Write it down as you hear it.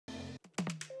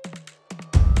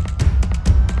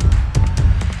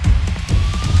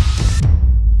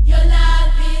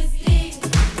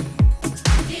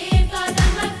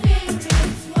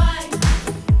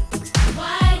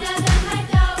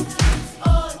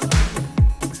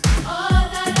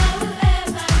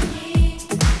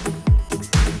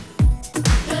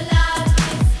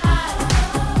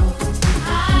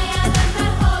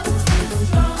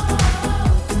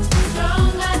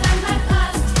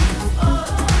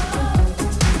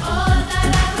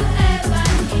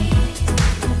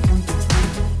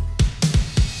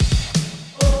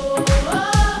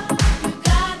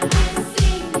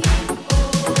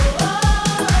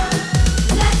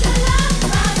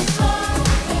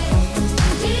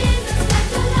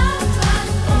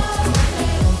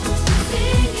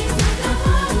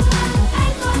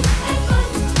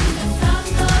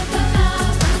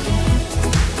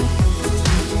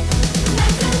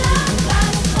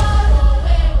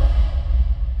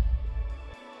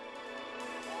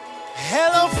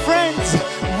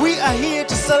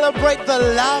celebrate the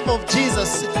love of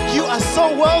Jesus. You are so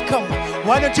welcome.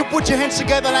 Why don't you put your hands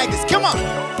together like this? Come on,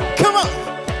 come on,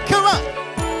 come on.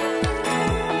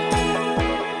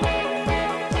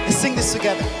 Let's sing this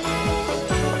together.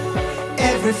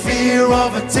 Every fear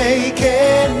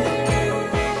overtaken,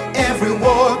 every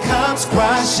wall comes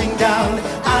crashing down.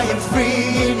 I am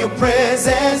free in your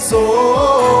presence.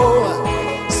 Oh,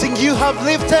 sing, you have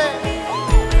lifted.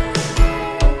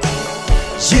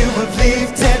 You have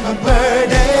lifted my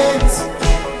burdens.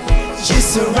 You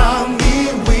surround me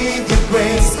with your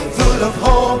grace, full of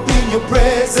hope in your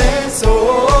presence.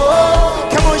 Oh,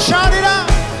 come on, shout it out.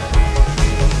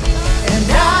 And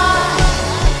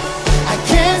I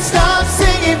can't stop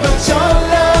singing but your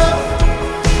love.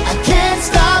 I can't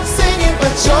stop singing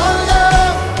but your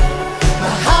love.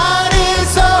 My heart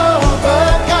is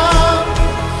overcome.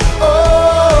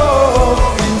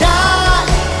 Oh, and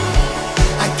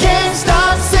I can't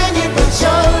stop singing but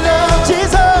your love,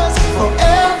 Jesus, for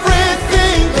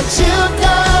everything that you've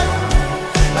done.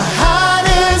 My heart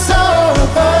is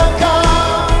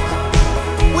overcome.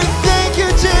 We thank you,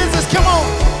 Jesus. Come on.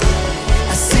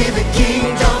 I see the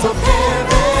kingdom of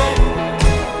heaven,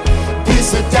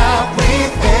 peace without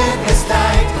with endless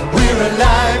light. We're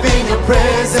alive in your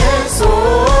presence. Oh,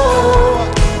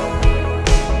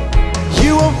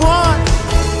 you have won.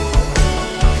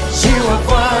 You have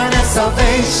won our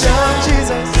salvation,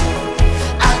 Jesus.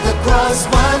 At the cross,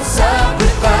 one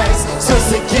sacrifice, so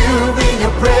secure in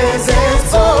your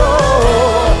presence. Oh,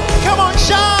 come on,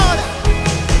 shout.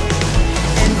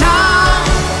 And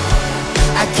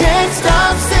I can't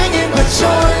stop singing but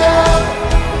your love.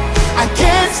 I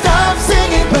can't stop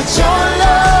singing but your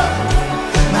love.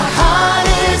 My heart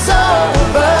is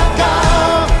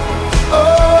overcome. Oh,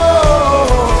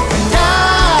 and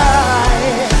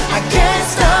I can't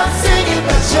stop singing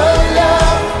but your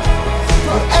love,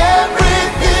 for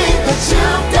everything that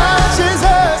you've done,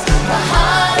 Jesus. My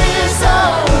heart is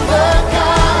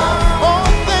overcome. Oh,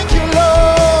 thank you,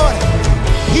 Lord.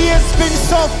 He has been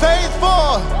so faithful.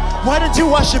 Why don't you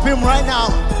worship him right now?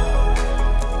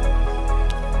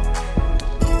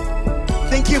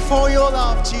 Thank you for your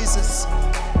love, Jesus.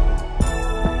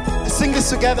 Let's sing this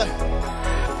together.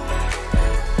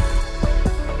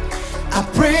 I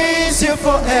praise you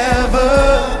forever.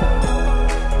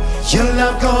 Your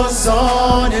love goes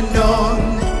on and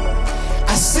on.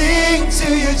 I sing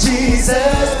to you,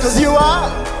 Jesus, 'cause you are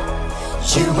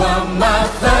my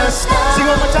first love. Sing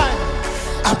one more time.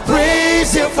 I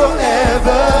praise you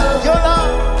forever.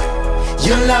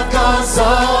 Your love goes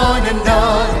on and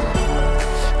on.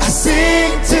 I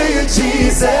sing to you,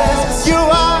 Jesus. You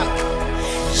are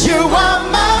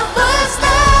my first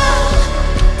love.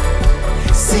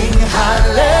 Sing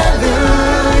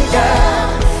hallelujah.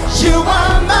 You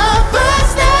are my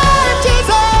first love,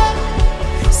 Jesus.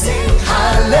 Sing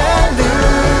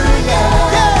hallelujah.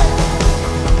 Yeah.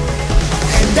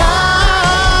 And I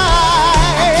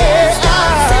can't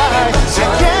stop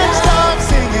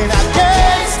singing. I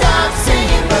can't stop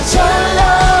singing but your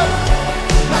love.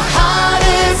 My heart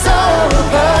is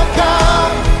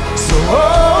overcome. So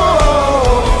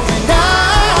and I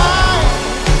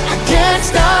can't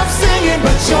stop singing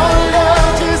but your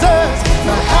love, Jesus.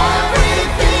 For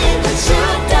everything that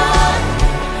you've done,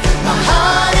 my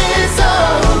heart is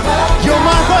overcome. You're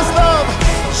my first love.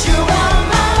 You are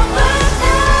my first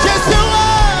love. Yes, you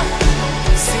are.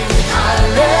 Sing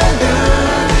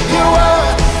hallelujah.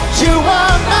 You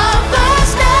are my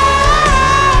first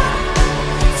love.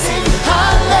 Sing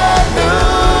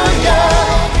hallelujah.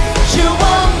 You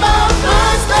are my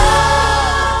first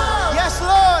love. Yes,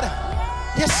 Lord.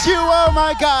 Yes, you are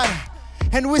my God.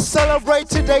 And we celebrate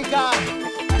today, God,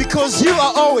 because you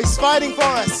are always fighting for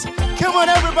us. Come on,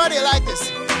 everybody, like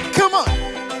this. Come on.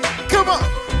 Come on.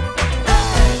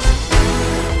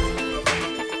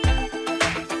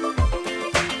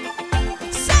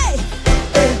 Say,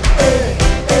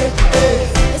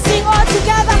 sing all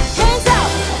together, hands up.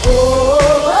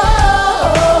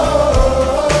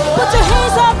 Put your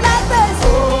hands up like this.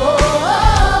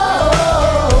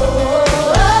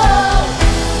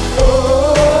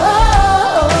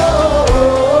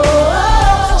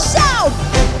 Shout.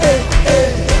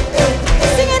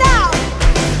 Sing it out.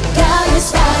 God is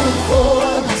fighting for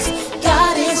us.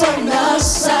 God is on our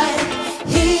side.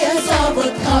 He has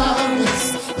overcome us.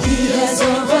 He has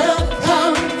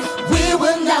overcome. We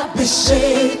will not be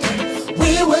shaken.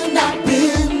 We will not be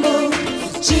moved.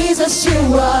 Jesus, you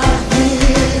are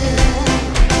here.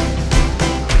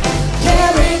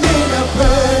 Carrying in our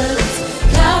burdens,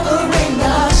 covering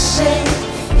our shame.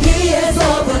 He has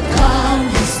overcome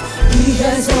us. He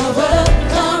has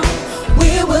overcome.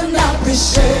 We will not be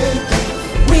shaken.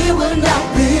 We will not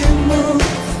be moved.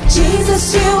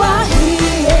 Jesus, you are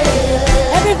here.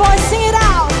 Every voice sing it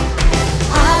out.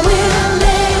 I will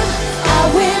live,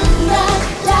 I will not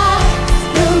die.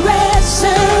 The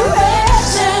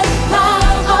resurrection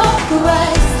power of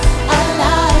Christ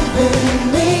alive in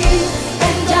me,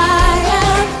 and I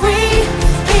am free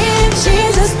in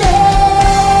Jesus' name.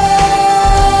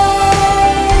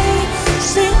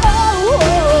 Sing, oh, oh, oh,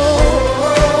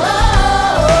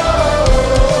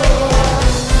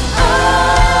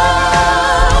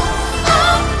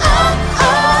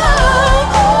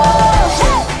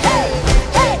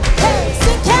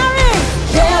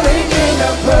 carrying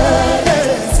the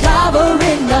burdens,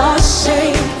 covering our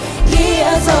shame. He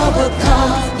has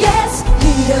overcome, yes,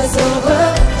 He has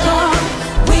overcome.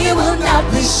 We will not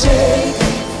be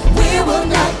shaken, we will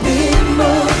not be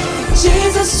moved.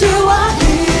 Jesus, you are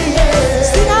here.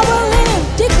 Sing, I will live,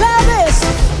 declare this.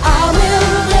 I will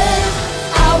live,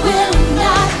 I will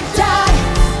not die.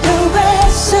 The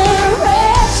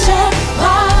resurrection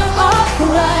power of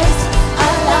Christ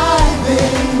alive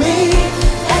in me,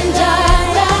 and I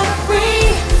am free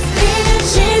in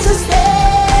Jesus'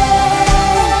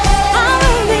 name. I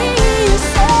will live,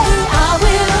 say, I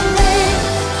will live,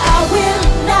 I will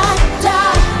not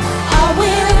die. I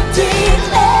will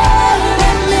declare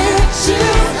and lift you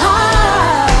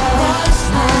high.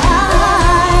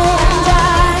 And I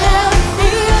am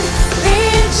free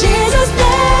in Jesus'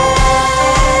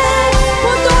 name.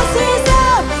 Put those hands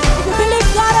up if you believe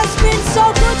God has been so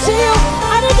good to you.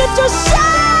 I need you to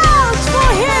shout for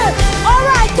Him. All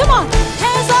right, come on.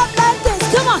 Hands up like this.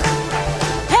 Come on.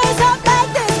 Hands up like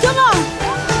this. Come on.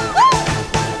 Woo!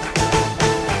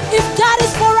 If God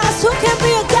is for us, who can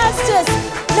be against us?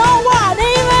 No one.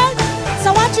 Amen. So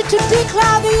I want you to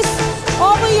declare this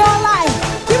over your life.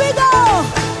 Here we go.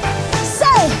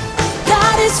 Say,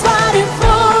 God is fighting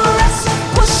for us,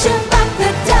 pushing back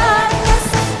the darkness,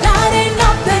 lighting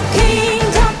up the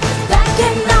kingdom that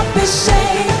cannot be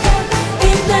shaken.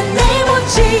 In the name of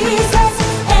Jesus,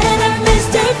 enemies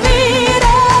defeated,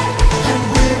 and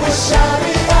we will shout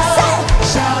it out,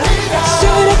 shout it out.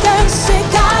 Shout it again, say,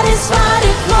 God is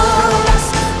fighting for us,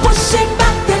 pushing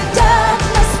back the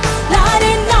darkness,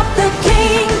 lighting up the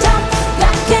kingdom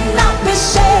that cannot be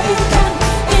shaken.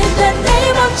 In the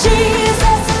name of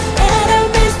Jesus,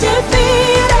 enemies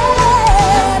defeated.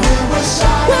 We'll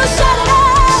shout it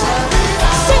out.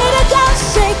 Sing it again,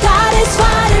 say, God is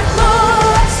fighting for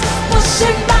us,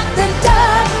 pushing back the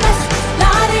darkness,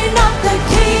 lighting up the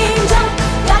kingdom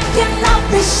that cannot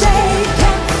be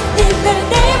shaken. In the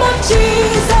name of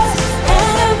Jesus,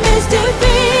 enemies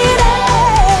defeated.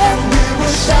 We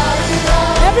will shout it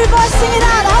out. Everybody sing it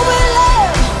out. I will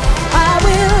live, I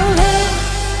will live,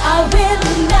 I will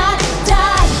not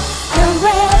die. The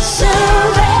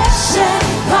resurrection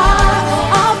power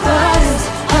of Christ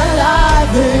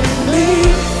alive in me,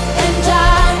 and I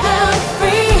am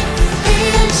free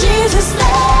in Jesus' name.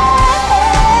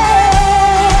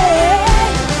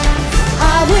 I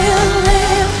will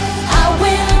live,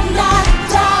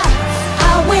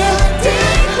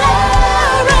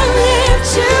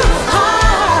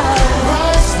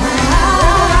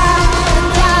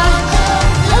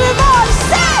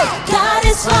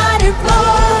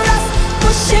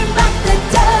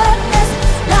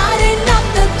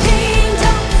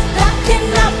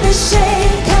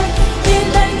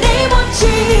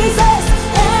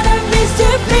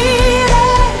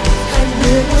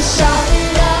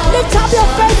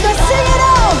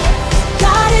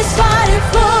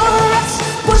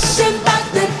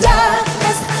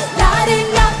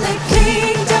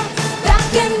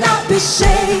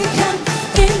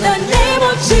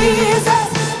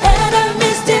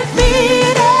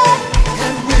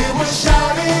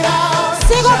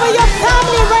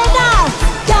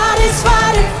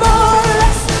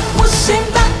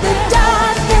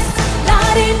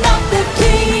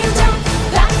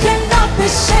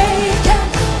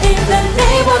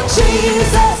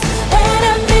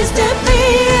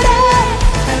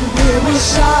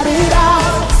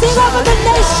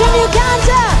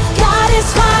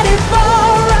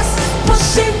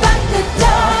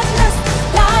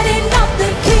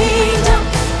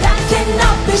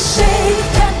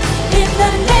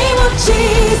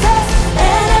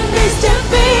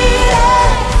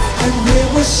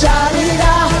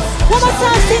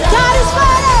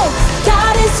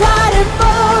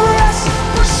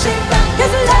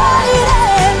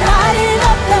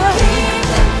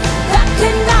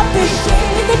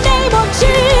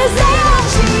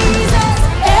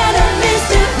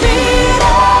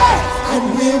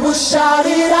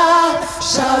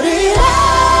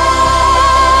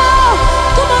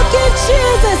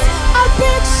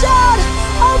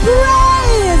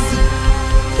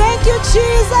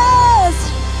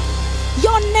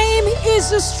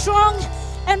 is a strong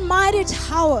and mighty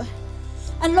tower.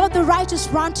 And Lord, the righteous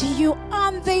run to you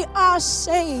and they are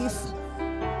safe.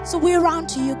 So we run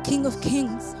to you, King of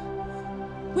Kings.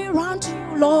 We run to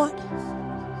you, Lord.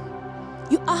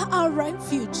 You are our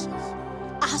refuge,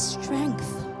 our strength.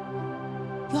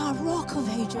 You are a rock of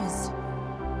ages.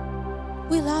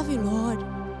 We love you, Lord.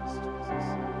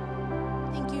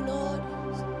 Thank you, Lord.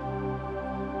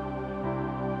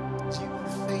 You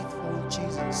are faithful,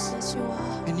 Jesus. Yes, you are.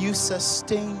 And you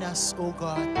sustain us, oh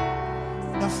God.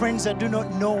 Now, friends, I do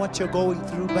not know what you're going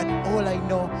through, but all I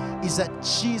know is that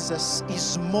Jesus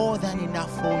is more than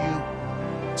enough for you.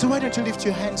 So why don't you lift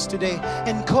your hands today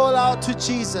and call out to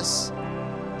Jesus.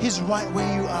 He's right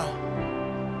where you are.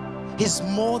 He's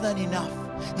more than enough.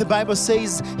 The Bible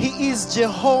says He is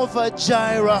Jehovah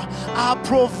Jireh, our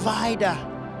provider.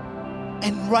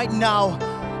 And right now,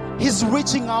 He's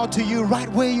reaching out to you right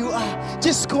where you are.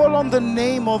 Just call on the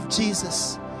name of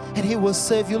Jesus and He will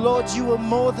save you. Lord, you are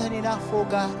more than enough, oh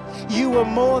God. You are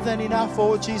more than enough,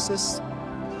 oh Jesus.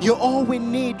 You're all we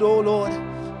need, oh Lord.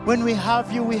 When we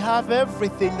have you, we have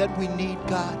everything that we need,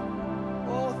 God.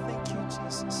 Oh, thank you,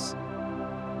 Jesus.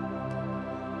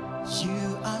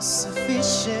 You are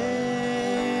sufficient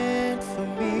for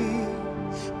me,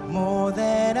 more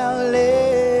than I'll ever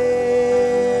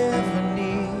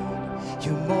need.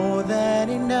 You're more than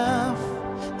enough,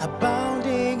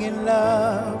 abounding in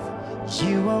love.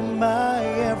 You are my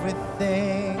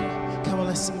everything. Come on,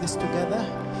 let's sing this together.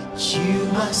 You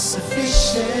are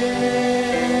sufficient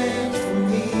for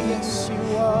me. Yes,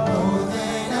 you are. More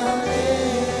than I'll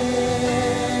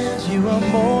ever. You are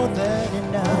more than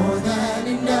enough. More than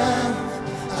enough.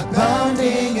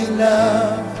 Abounding in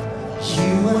love.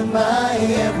 You are my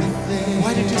everything.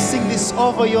 Why don't you sing this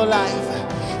over your life?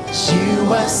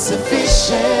 You are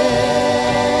sufficient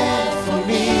for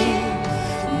me.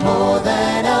 More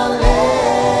than I'll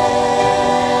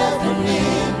ever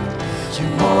need.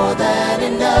 You're more than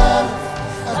enough,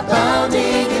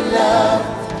 abounding in love.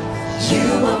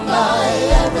 You are my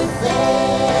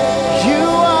everything. You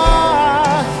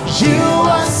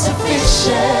are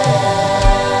sufficient.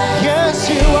 Yes,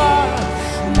 you are.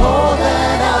 More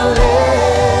than I'll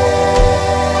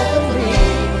ever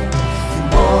need. You're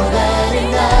more than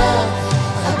enough,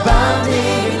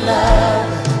 abounding in love.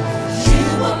 You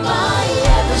are my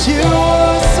everything. You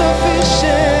are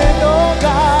sufficient, oh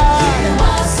God. You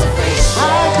are sufficient. I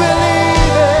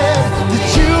believe it, that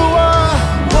you are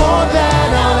more than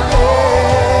I'll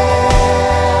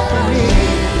ever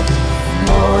need.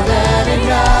 More than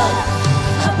enough,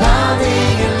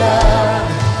 abounding in love.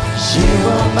 You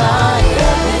are my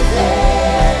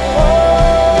everything.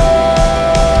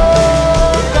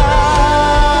 Oh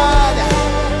God,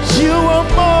 you are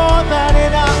more than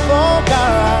enough, oh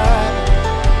God.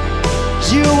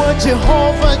 You are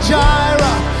Jehovah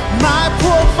Jireh, my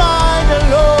provider,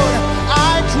 Lord.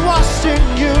 I trust in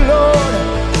you, Lord.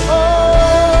 Oh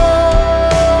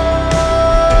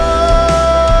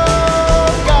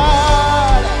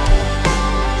God,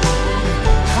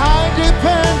 I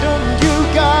depend on you,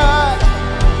 God.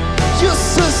 You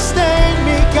sustain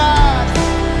me, God,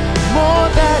 more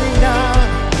than enough.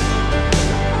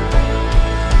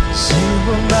 You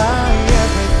are my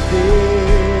everything.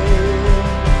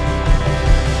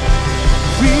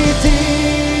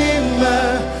 Redeemer,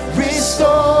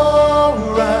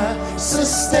 restorer,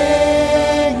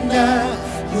 sustainer,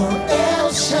 your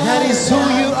El Shaddai. That is who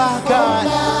you are, God.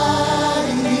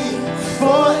 Almighty,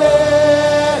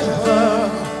 forever,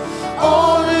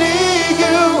 only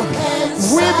you.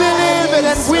 We believe it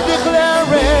and we declare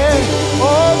it.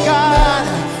 Oh God,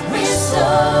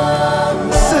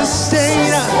 restorer,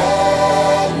 sustainer,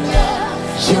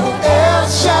 your El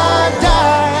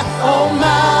Shaddai,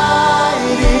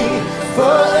 Almighty,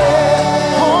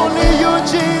 forever. Only you,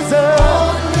 Jesus.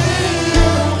 Only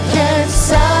you can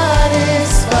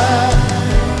satisfy.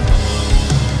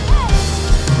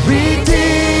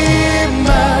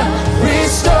 Redeemer,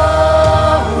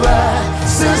 restorer,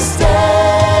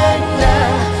 sustainer,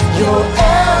 your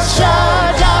El Shaddai.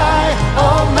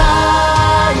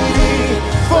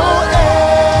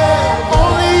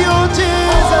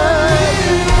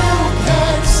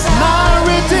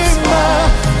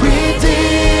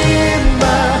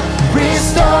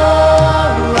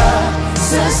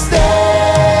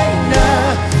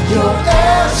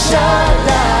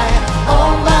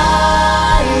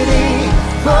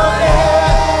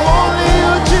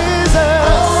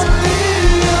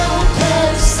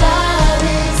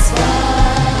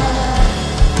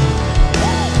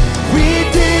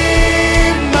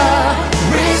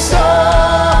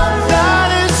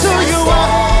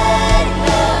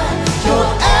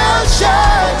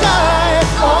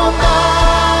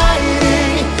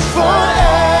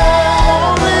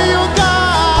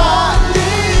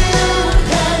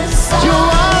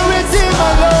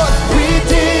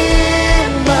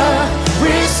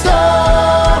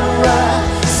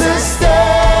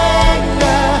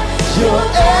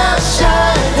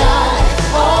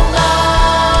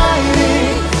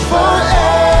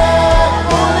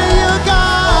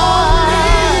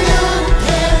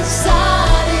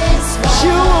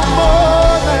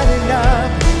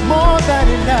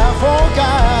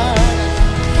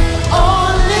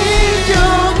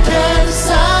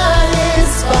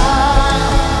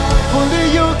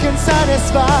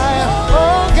 satisfy.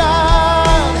 Oh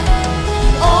God,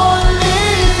 only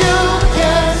you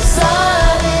can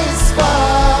satisfy.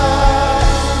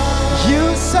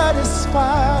 You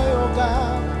satisfy, oh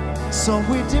God. So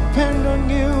we depend on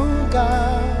you,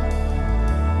 God.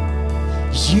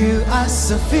 You are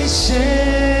sufficient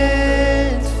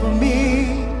for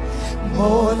me,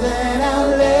 more than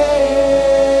I'll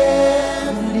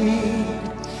ever need.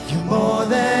 You're more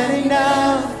than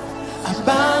enough,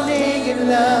 abounding in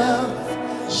love.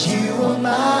 You are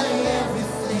my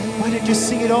everything. Why don't you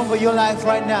sing it over your life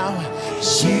right now?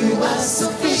 You are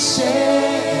sufficient.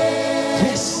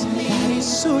 Yes, that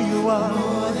is who you are.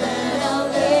 More than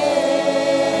I'll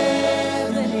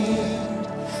ever need.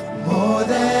 More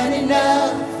than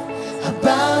enough,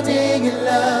 abounding in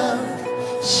love.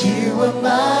 You are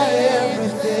my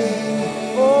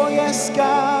everything. Oh yes,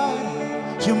 God,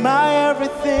 you're my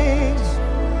everything.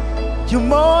 You're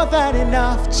more than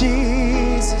enough,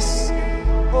 Jesus.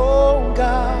 Oh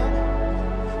God,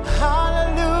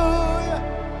 hallelujah.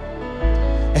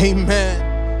 Amen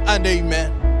and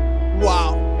amen.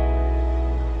 Wow.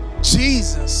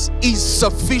 Jesus is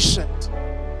sufficient.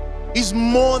 He's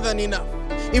more than enough.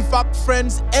 In fact,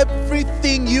 friends,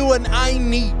 everything you and I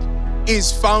need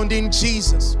is found in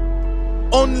Jesus.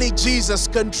 Only Jesus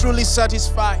can truly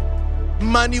satisfy.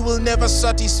 Money will never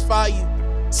satisfy you.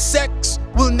 Sex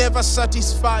will never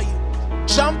satisfy you.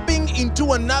 Jumping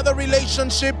into another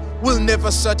relationship will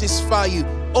never satisfy you.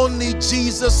 Only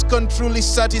Jesus can truly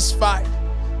satisfy.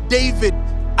 David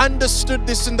understood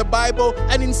this in the Bible,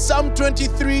 and in Psalm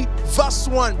 23 verse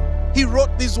 1 he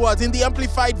wrote these words. In the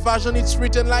Amplified Version it's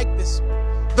written like this: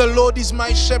 the Lord is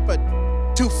my shepherd,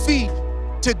 to feed,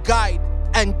 to guide,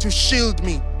 and to shield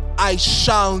me. I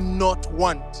shall not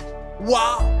want.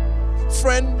 Wow.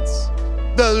 Friends,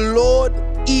 the Lord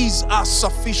is our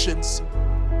sufficiency.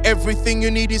 Everything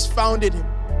you need is found in Him.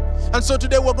 And so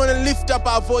today we're going to lift up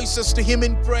our voices to Him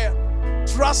in prayer,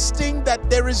 trusting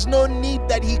that there is no need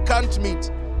that He can't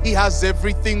meet. He has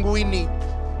everything we need.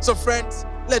 So friends,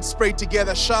 let's pray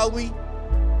together, shall we?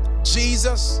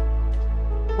 Jesus,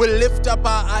 we lift up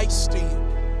our eyes to You.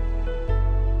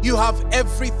 You have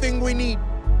everything we need.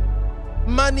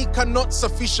 Money cannot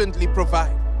sufficiently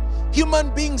provide.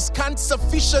 Human beings can't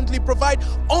sufficiently provide.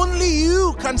 Only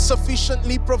You can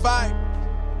sufficiently provide.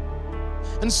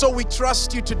 And so we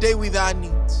trust You today with our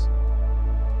needs.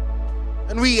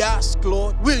 And we ask,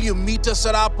 Lord, will You meet us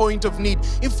at our point of need?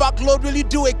 In fact, Lord, will You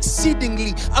do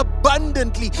exceedingly,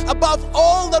 abundantly, above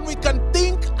all that we can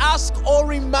think, ask,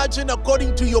 or imagine,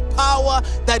 according to Your power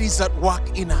that is at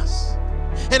work in us.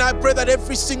 And I pray that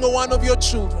every single one of Your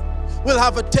children will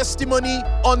have a testimony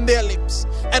on their lips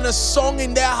and a song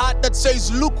in their heart that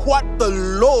says, look what the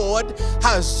Lord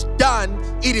has done.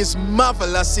 It is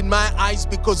marvelous in my eyes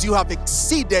because You have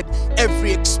exceeded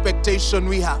every expectation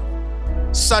we have.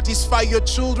 Satisfy Your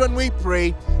children, we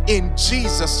pray, in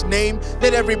Jesus' name.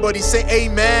 Let everybody say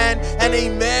amen and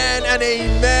amen and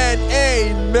amen.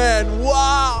 Amen.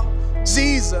 Wow.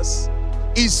 Jesus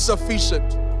is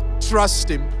sufficient. Trust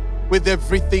Him with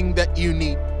everything that you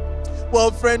need. Well,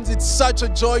 friends, it's such a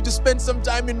joy to spend some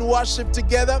time in worship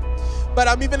together. But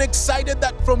I'm even excited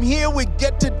that from here we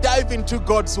get to dive into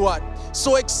God's Word.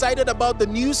 So excited about the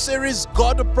new series,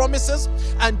 God of Promises.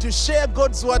 And to share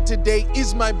God's Word today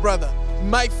is my brother,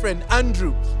 my friend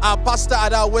Andrew, our pastor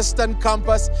at our Western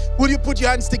campus. Will you put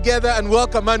your hands together and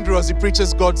welcome Andrew as he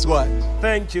preaches God's Word?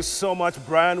 Thank you so much,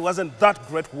 Brian. Wasn't that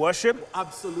great worship?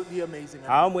 Absolutely amazing.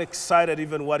 I'm excited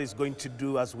even what He's going to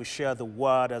do as we share the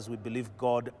Word, as we believe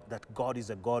God, that God is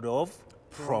a God of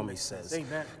promises.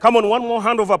 Amen. Come on, one more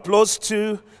hand of applause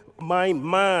to my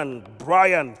man,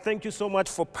 Brian. Thank you so much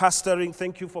for pastoring.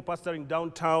 Thank you for pastoring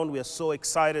downtown. We are so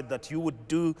excited that you would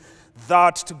do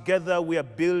that. Together we are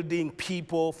building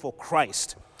people for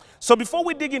Christ. So before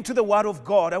we dig into the Word of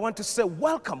God, I want to say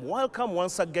welcome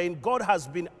once again. God has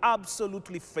been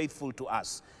absolutely faithful to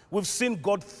us. We've seen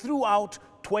God throughout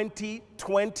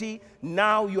 2020.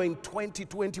 Now you're in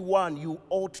 2021. You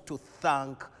ought to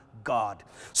thank God.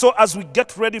 So as we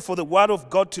get ready for the Word of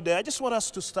God today, I just want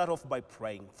us to start off by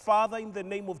praying. Father, in the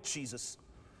name of Jesus,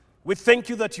 we thank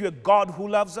You that You're a God who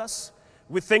loves us.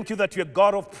 We thank You that You're a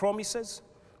God of promises.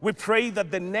 We pray that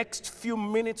the next few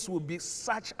minutes will be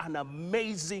such an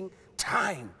amazing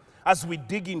time as we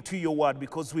dig into Your Word,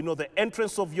 because we know the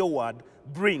entrance of Your Word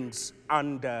brings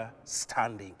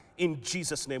understanding. In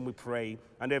Jesus' name we pray,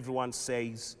 and everyone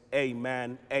says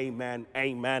amen, amen,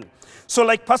 amen. So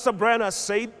like Pastor Brian has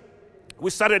said, we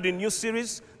started a new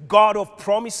series, God of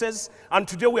Promises, and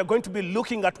today we are going to be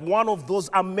looking at one of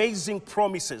those amazing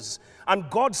promises. And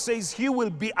God says He will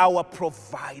be our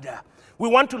provider. We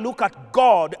want to look at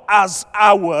God as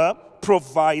our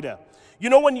provider. You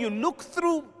know, when you look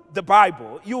through the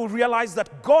Bible, you will realize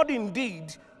that God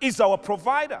indeed is our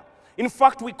provider. In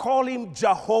fact, we call him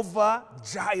Jehovah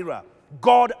Jireh,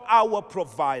 God our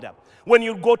provider. When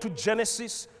you go to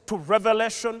Genesis, to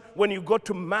Revelation, when you go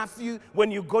to Matthew,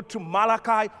 when you go to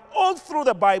Malachi, all through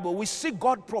the Bible, we see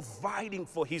God providing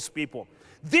for his people.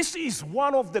 This is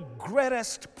one of the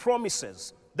greatest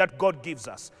promises that God gives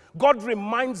us. God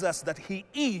reminds us that he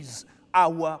is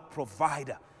our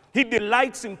provider. He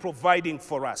delights in providing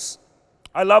for us.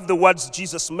 I love the words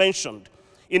Jesus mentioned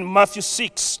in Matthew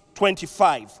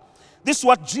 6:25. This is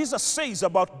what Jesus says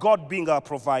about God being our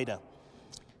provider.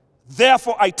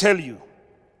 Therefore, I tell you,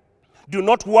 do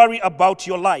not worry about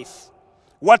your life,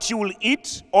 what you will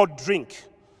eat or drink,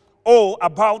 or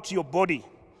about your body,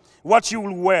 what you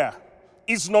will wear.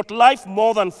 Is not life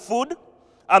more than food,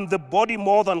 and the body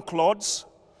more than clothes?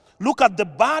 Look at the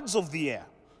birds of the air.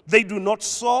 They do not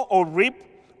sow or reap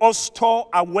or store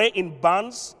away in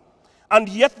barns, and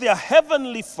yet their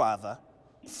heavenly Father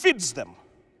feeds them.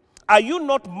 Are you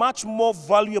not much more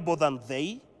valuable than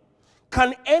they?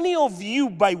 Can any of you,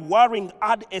 by worrying,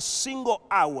 add a single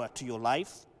hour to your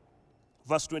life?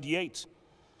 Verse 28.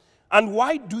 And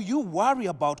why do you worry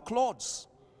about clothes?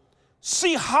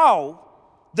 See how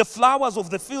the flowers of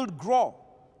the field grow.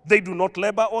 They do not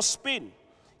labor or spin.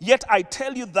 Yet I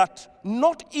tell you that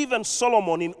not even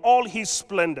Solomon in all his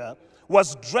splendor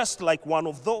was dressed like one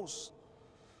of those.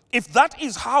 If that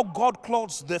is how God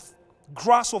clothes the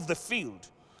grass of the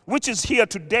field, which is here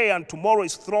today and tomorrow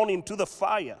is thrown into the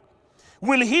fire,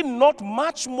 will he not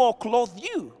much more clothe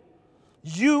you,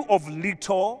 you of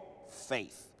little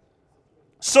faith?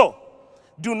 So,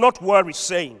 do not worry,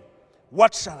 saying,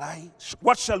 what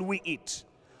shall we eat?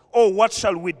 Or what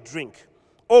shall we drink?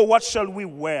 Or what shall we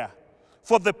wear?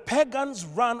 For the pagans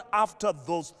run after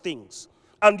those things,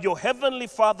 and your heavenly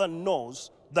Father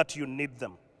knows that you need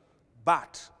them.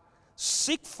 But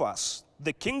seek first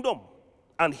the kingdom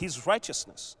and his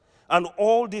righteousness, and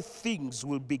all the things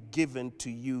will be given to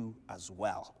you as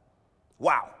well.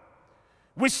 Wow.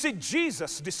 We see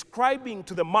Jesus describing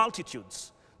to the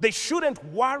multitudes, they shouldn't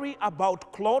worry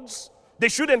about clothes. They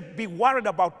shouldn't be worried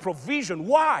about provision.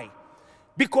 Why?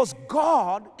 Because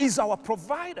God is our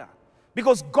provider.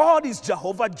 Because God is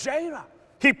Jehovah Jireh.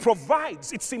 He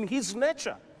provides. It's in his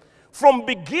nature. From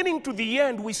beginning to the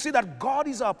end, we see that God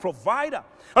is our provider.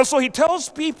 And so he tells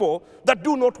people that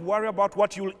do not worry about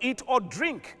what you'll eat or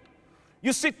drink.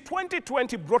 You see,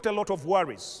 2020 brought a lot of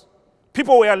worries.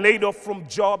 People were laid off from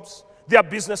jobs. Their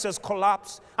businesses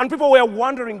collapsed. And people were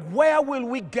wondering, where will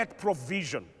we get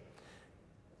provision?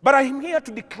 But I'm here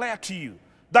to declare to you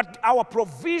that our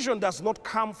provision does not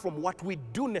come from what we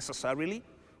do necessarily.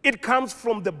 It comes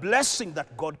from the blessing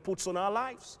that God puts on our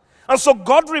lives. And so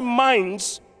God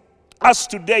reminds us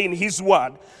today in his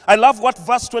word. I love what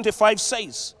verse 25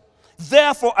 says.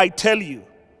 Therefore I tell you,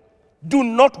 do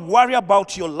not worry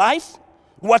about your life,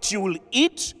 what you will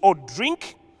eat or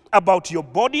drink, about your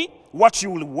body, what you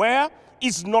will wear.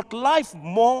 Is not life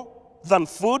more than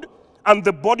food, and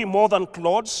the body more than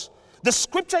clothes? The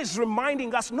scripture is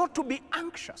reminding us not to be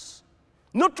anxious,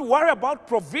 not to worry about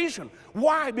provision.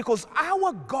 Why? Because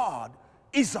our God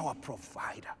is our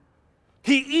provider.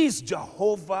 He is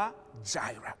Jehovah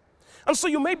Jireh. And so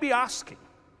you may be asking,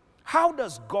 how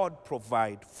does God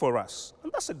provide for us?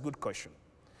 And that's a good question.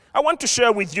 I want to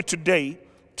share with you today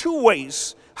 2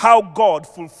 ways how God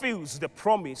fulfills the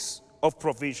promise of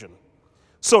provision.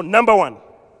 So, number one,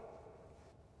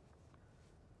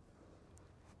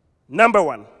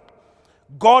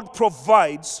 God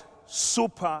provides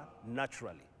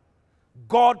supernaturally.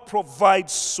 God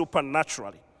provides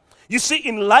supernaturally. You see,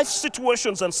 in life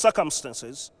situations and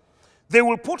circumstances, they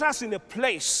will put us in a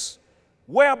place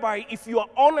whereby if you are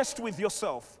honest with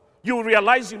yourself, you will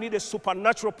realize you need a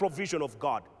supernatural provision of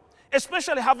God.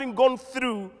 Especially having gone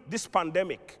through this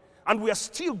pandemic, and we are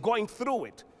still going through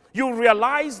it. You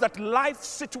realize that life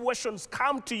situations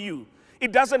come to you.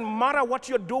 It doesn't matter what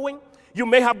you're doing. You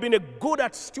may have been good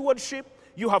at stewardship.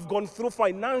 You have gone through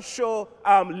financial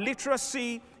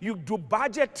literacy. You do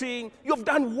budgeting. You've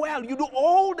done well. You do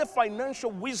all the financial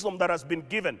wisdom that has been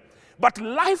given. But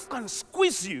life can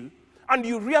squeeze you, and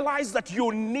you realize that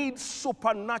you need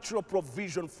supernatural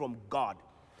provision from God.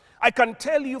 I can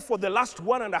tell you for the last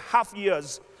 1.5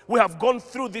 years, we have gone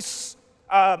through this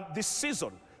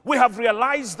season. We have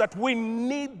realized that we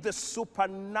need the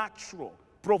supernatural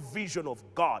provision of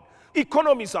God.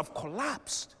 Economies have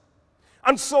collapsed.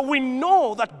 And so we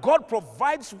know that God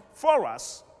provides for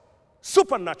us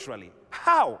supernaturally.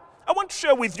 How? I want to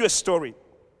share with you a story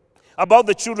about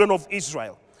the children of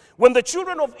Israel. When the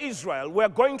children of Israel were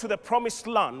going to the promised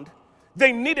land,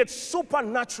 they needed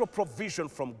supernatural provision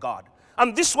from God.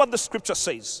 And this is what the scripture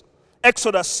says.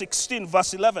 Exodus 16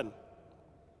 verse 11.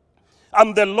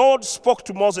 And the Lord spoke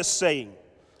to Moses saying,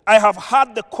 I have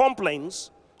heard the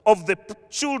complaints of the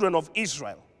children of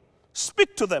Israel.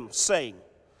 Speak to them, saying,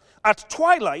 at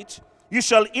twilight you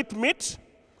shall eat meat,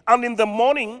 and in the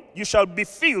morning you shall be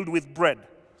filled with bread,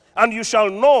 and you shall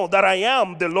know that I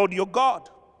am the Lord your God.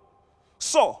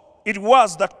 So it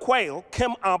was that quail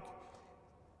came up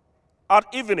at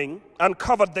evening and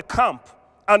covered the camp,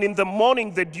 and in the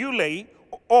morning the dew lay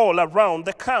all around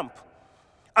the camp.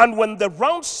 And when the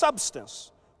round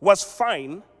substance was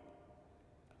fine,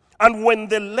 and when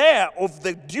the layer of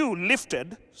the dew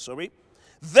lifted,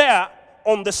 there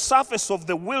on the surface of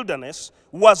the wilderness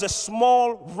was a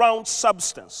small round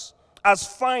substance, as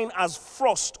fine as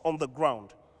frost on the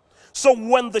ground. So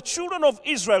when the children of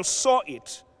Israel saw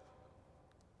it,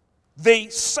 they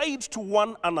said to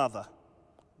one another,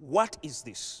 what is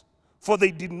this? For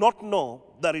they did not know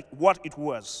what it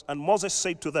was. And Moses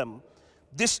said to them,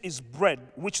 this is bread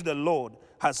which the Lord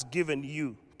has given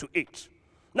you to eat.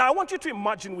 Now I want you to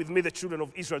imagine with me the children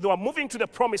of Israel. They are moving to the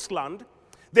promised land.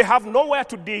 They have nowhere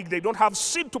to dig. They don't have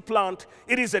seed to plant.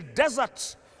 It is a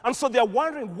desert. And so they're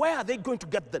wondering, where are they going to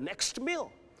get the next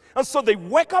meal? And so they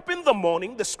wake up in the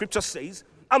morning, the scripture says,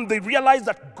 and they realize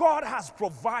that God has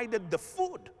provided the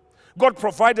food. God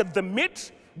provided the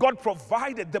meat. God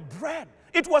provided the bread.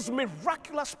 It was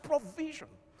miraculous provision.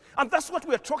 And that's what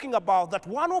we're talking about, that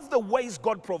one of the ways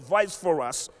God provides for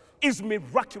us is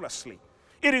miraculously.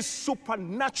 It is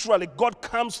supernaturally. God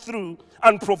comes through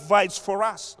and provides for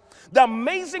us. The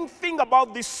amazing thing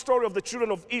about this story of the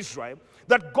children of Israel,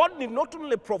 that God did not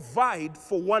only provide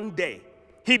for one day,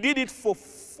 he did it for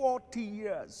 40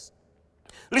 years.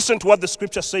 Listen to what the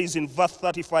scripture says in verse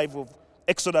 35 of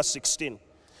Exodus 16.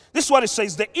 This is what it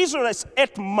says. The Israelites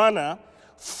ate manna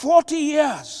 40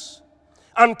 years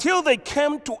until they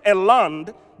came to a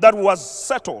land that was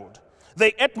settled.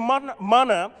 They ate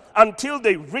manna until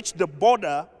they reached the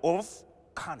border of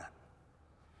Canaan.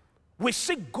 We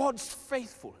see God's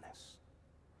faithfulness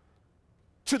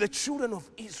to the children of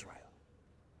Israel.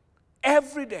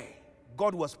 Every day,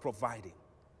 God was providing.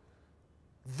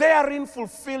 Therein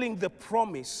fulfilling the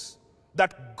promise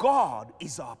that God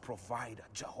is our provider,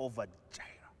 Jehovah Jireh.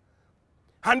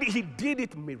 And he did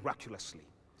it miraculously.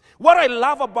 What I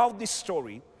love about this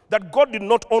story, that God did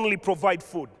not only provide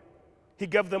food. He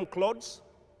gave them clothes.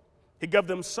 He gave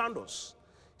them sandals.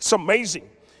 It's amazing.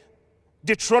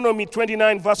 Deuteronomy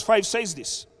 29 verse 5 says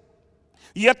this.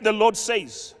 Yet the Lord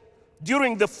says,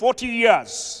 during the 40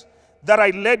 years that I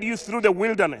led you through the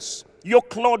wilderness, your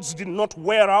clothes did not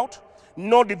wear out,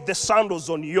 nor did the sandals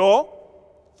on your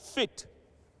feet.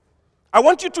 I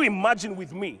want you to imagine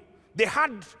with me,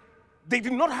 they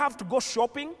did not have to go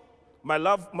shopping.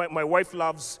 My wife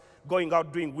loves going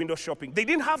out doing window shopping. They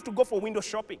didn't have to go for window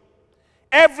shopping.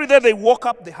 Every day they woke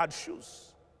up, they had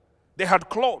shoes. They had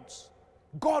clothes.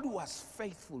 God was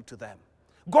faithful to them.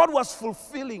 God was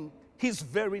fulfilling his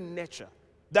very nature.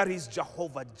 That is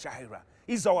Jehovah Jireh.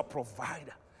 He's our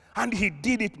provider. And he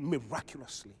did it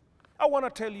miraculously. I want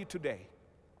to tell you today,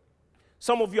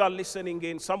 some of you are listening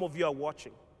in, some of you are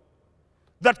watching,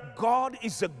 that God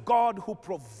is a God who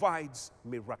provides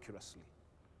miraculously.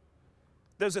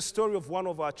 There's a story of one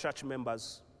of our church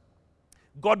members.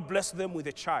 God blessed them with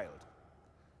a child,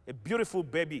 a beautiful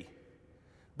baby,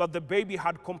 but the baby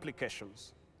had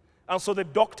complications. And so the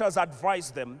doctors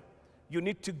advised them, you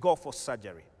need to go for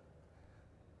surgery.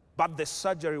 But the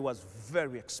surgery was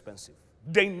very expensive.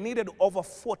 They needed over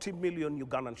 40 million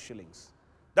Ugandan shillings.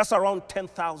 That's around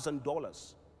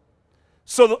 $10,000.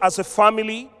 So as a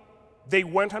family, they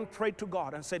went and prayed to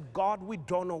God and said, God, we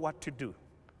don't know what to do.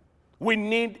 We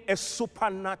need a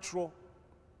supernatural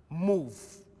move.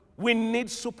 We need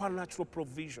supernatural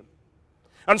provision.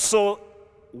 And so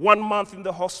 1 month in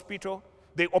the hospital,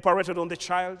 they operated on the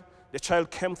child. The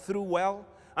child came through well.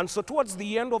 And so towards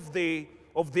the end of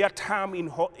their time in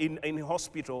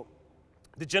hospital,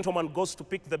 the gentleman goes to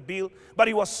pick the bill, but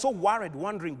he was so worried,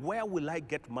 wondering, where will I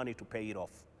get money to pay it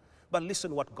off? But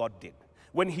listen what God did.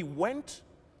 When he went,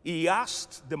 he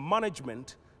asked the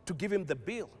management to give him the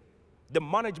bill. The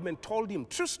management told him,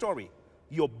 true story,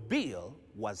 your bill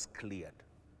was cleared.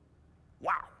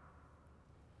 Wow.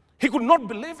 He could not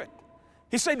believe it.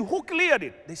 He said, who cleared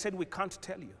it? They said, we can't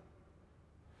tell you.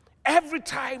 Every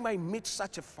time I meet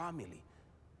such a family,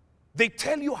 they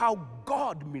tell you how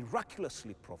God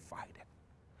miraculously provided.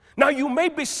 Now you may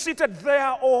be seated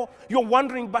there or you're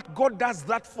wondering, but God does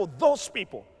that for those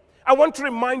people. I want to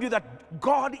remind you that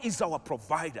God is our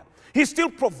provider. He still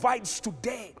provides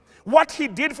today. What he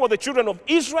did for the children of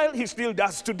Israel, he still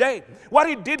does today. What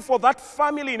he did for that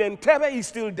family in Entebbe, he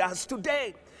still does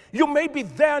today. You may be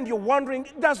there and you're wondering,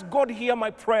 does God hear my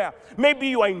prayer? Maybe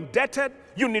you are indebted,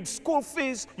 you need school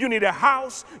fees, you need a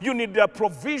house, you need a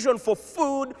provision for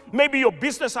food. Maybe your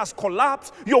business has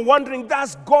collapsed. You're wondering,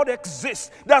 does God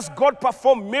exist? Does God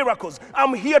perform miracles?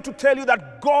 I'm here to tell you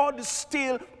that God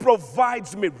still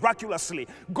provides miraculously.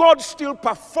 God still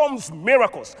performs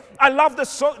miracles. I love the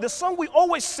song we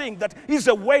always sing, that He's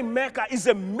a way maker, He's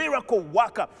a miracle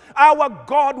worker. Our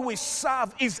God we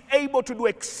serve is able to do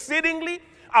exceedingly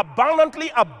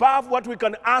abundantly above what we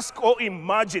can ask or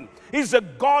imagine. He's a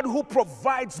God who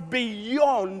provides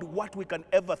beyond what we can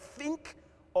ever think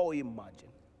or imagine.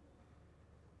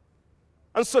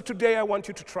 And so today I want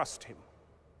you to trust Him.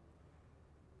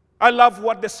 I love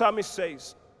what the psalmist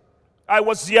says. I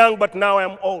was young, but now I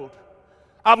am old.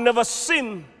 I've never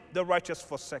seen the righteous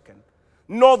forsaken,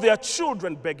 nor their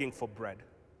children begging for bread.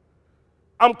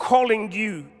 I'm calling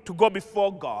you to go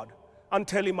before God and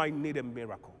tell Him I need a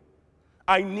miracle.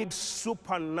 I need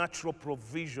supernatural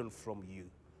provision from you.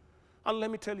 And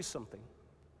let me tell you something.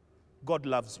 God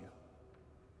loves you.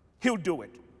 He'll do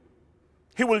it.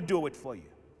 He will do it for you.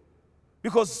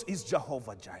 Because He's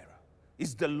Jehovah Jireh.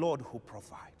 He's the Lord who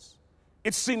provides.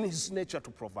 It's in His nature to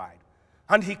provide.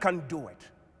 And He can do it.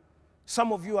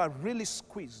 Some of you are really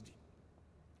squeezed.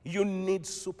 You need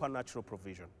supernatural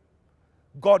provision.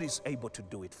 God is able to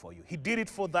do it for you. He did it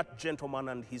for that gentleman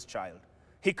and his child.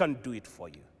 He can do it for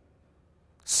you.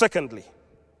 Secondly,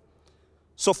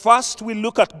 so first we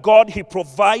look at God. He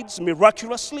provides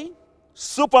miraculously,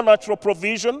 supernatural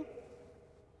provision.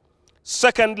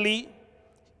 Secondly,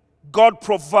 God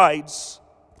provides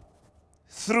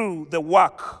through the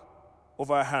work of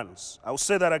our hands. I will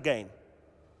say that again.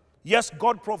 Yes,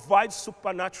 God provides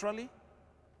supernaturally,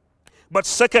 but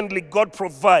secondly, God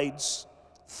provides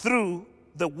through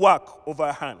the work of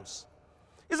our hands.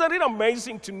 Isn't it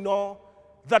amazing to know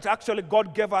that actually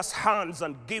God gave us hands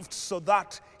and gifts so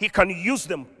that He can use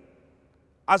them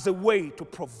as a way to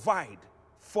provide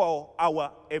for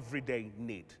our everyday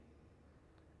need?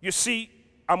 You see,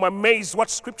 I'm amazed what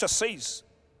Scripture says.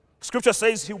 Scripture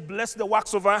says He'll bless the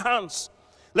works of our hands.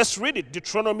 Let's read it.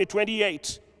 Deuteronomy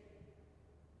 28,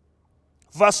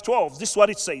 verse 12. This is what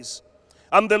it says.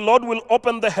 And the Lord will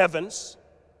open the heavens,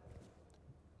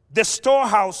 the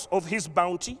storehouse of His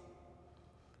bounty,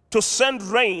 to send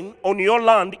rain on your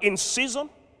land in season,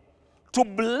 to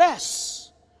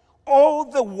bless all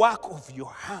the work of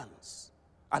your hands.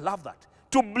 I love that.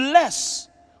 To bless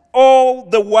all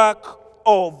the work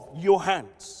of your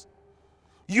hands.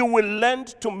 You will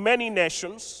lend to many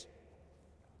nations,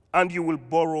 and you will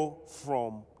borrow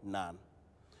from none.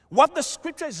 What the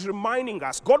Scripture is reminding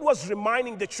us, God was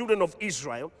reminding the children of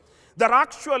Israel, that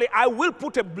actually I will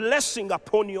put a blessing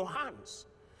upon your hands.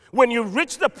 When you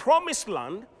reach the promised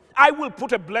land, I will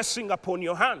put a blessing upon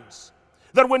your hands.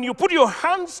 That when you put your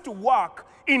hands to work,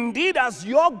 indeed as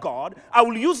your God, I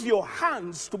will use your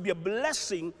hands to be a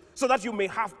blessing so that you may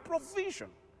have provision.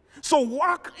 So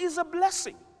work is a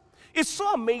blessing. It's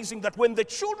so amazing that when the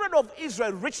children of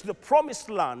Israel reached the promised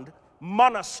land,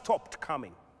 manna stopped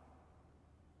coming.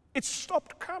 It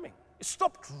stopped coming. It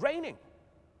stopped raining.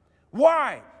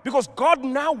 Why? Because God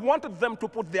now wanted them to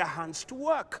put their hands to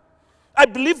work. I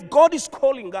believe God is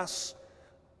calling us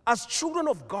as children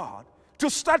of God to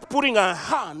start putting our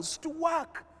hands to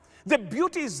work. The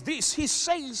beauty is this. He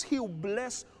says He will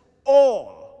bless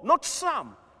all, not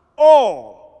some,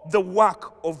 all the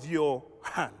work of your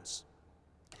hands.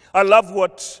 I love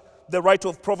what the writer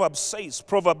of Proverbs says.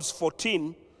 Proverbs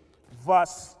 14,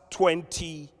 verse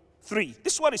 23.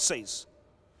 This is what it says.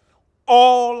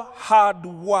 All hard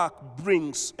work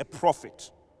brings a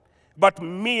profit, but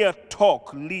mere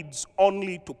talk leads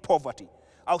only to poverty.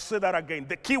 I'll say that again.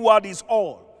 The key word is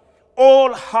all.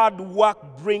 All hard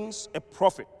work brings a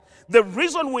profit. The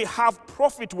reason we have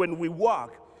profit when we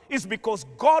work is because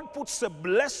God puts a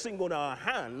blessing on our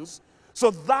hands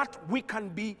so that we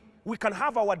can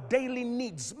have our daily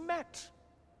needs met.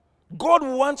 God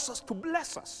wants us to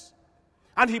bless us,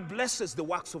 and He blesses the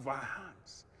works of our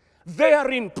hands,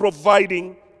 therein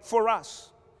providing for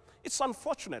us. It's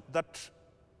unfortunate that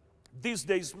these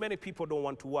days many people don't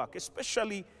want to work,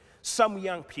 especially some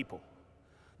young people.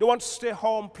 They want to stay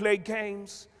home, play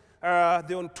games.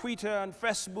 They're on Twitter and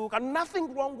Facebook, and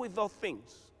nothing wrong with those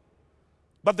things.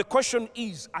 But the question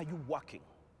is, are you working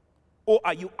or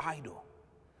are you idle?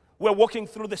 We're walking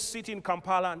through the city in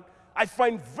Kampala, and I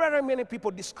find very many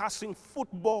people discussing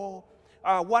football,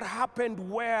 what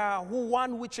happened where, who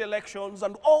won which elections,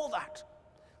 and all that.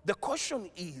 The question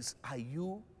is, are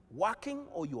you working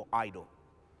or you're idle?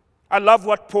 I love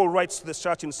what Paul writes to the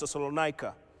church in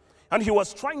Thessalonica. And he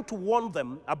was trying to warn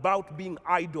them about being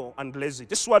idle and lazy.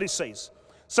 This is what he says.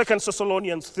 2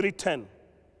 Thessalonians 3:10.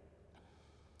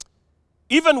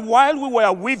 Even while we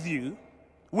were with you,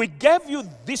 we gave you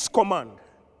this command.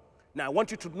 Now I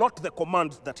want you to note the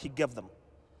command that he gave them.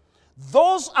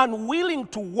 Those unwilling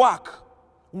to work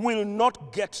will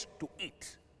not get to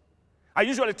eat. I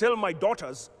usually tell my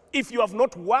daughters, if you have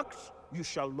not worked, you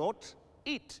shall not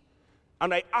eat.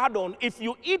 And I add on, if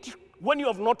you eat when you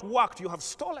have not worked, you have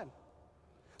stolen.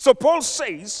 So Paul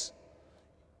says,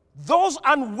 those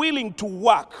unwilling to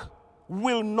work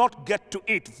will not get to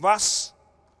eat. Verse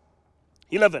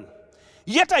 11.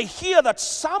 Yet I hear that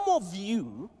some of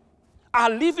you are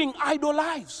living idle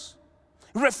lives,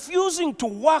 refusing to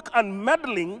work and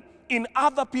meddling in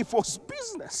other people's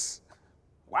business.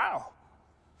 Wow.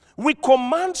 We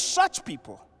command such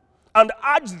people and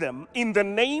urge them in the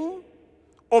name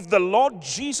of the Lord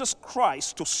Jesus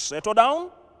Christ to settle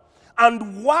down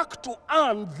and work to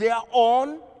earn their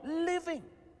own living.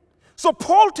 So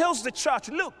Paul tells the church,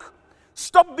 look,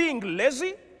 stop being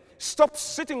lazy, stop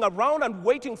sitting around and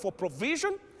waiting for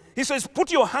provision. He says,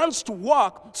 put your hands to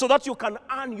work so that you can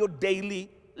earn your daily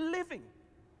living.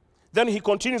 Then he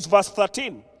continues verse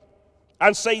 13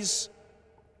 and says,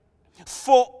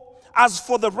 as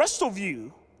for the rest of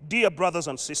you, dear brothers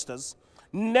and sisters,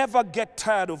 never get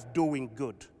tired of doing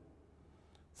good.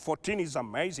 14 is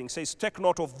amazing. It says, take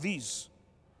note of these,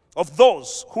 of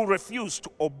those who refuse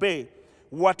to obey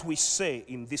what we say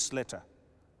in this letter.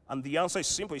 And the answer is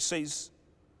simple. It says,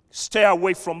 stay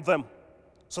away from them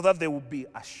so that they will be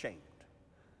ashamed.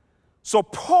 So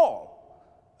Paul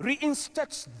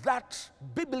reinstates that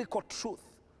biblical truth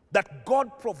that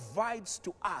God provides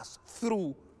to us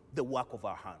through the work of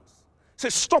our hands. He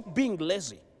says, stop being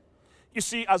lazy. You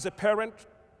see, as a parent,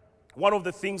 one of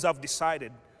the things I've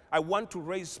decided, I want to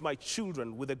raise my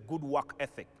children with a good work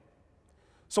ethic.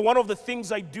 So one of the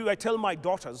things I do, I tell my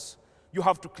daughters, you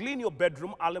have to clean your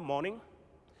bedroom early morning.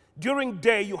 During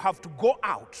day, you have to go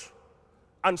out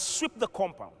and sweep the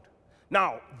compound.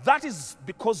 Now, that is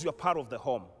because you're part of the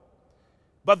home.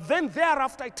 But then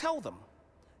thereafter, I tell them,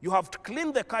 you have to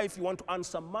clean the car if you want to earn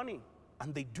some money.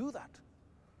 And they do that.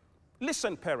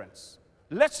 Listen, parents,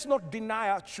 let's not deny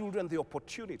our children the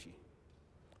opportunity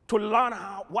to learn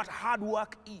what hard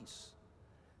work is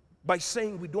by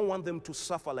saying we don't want them to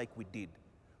suffer like we did.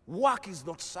 Work is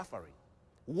not suffering.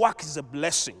 Work is a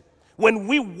blessing. When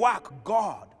we work,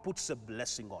 God puts a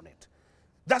blessing on it.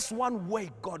 That's one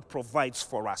way God provides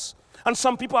for us. And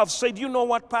some people have said, you know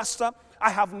what, Pastor? I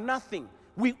have nothing.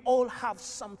 We all have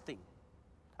something.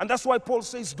 And that's why Paul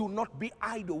says, do not be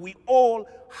idle. We all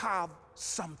have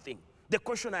something. The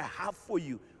question I have for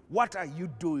you, what are you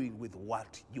doing with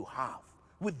what you have?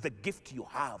 With the gift you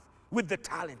have? With the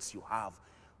talents you have?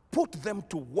 Put them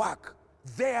to work.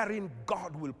 Therein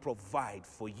God will provide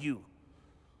for you.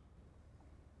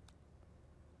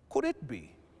 Could it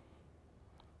be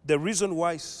the reason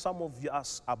why some of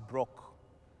us are broke?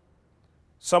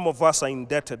 Some of us are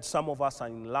indebted, some of us are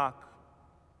in lack,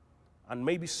 and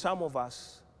maybe some of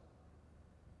us,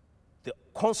 the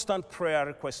constant prayer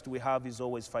request we have is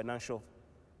always financial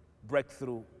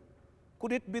breakthrough.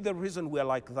 Could it be the reason we are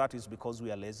like that is because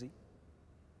we are lazy?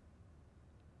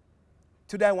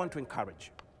 Today I want to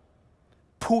encourage you.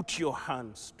 Put your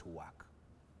hands to work.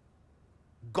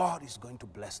 God is going to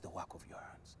bless the work of your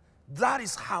hands. That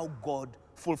is how God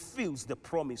fulfills the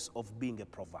promise of being a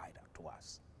provider to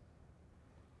us.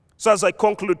 So as I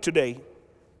conclude today,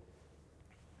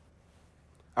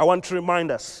 I want to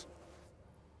remind us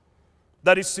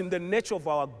that it's in the nature of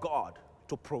our God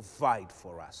to provide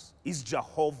for us. He's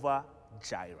Jehovah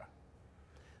Jireh.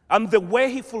 And the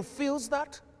way he fulfills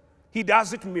that, he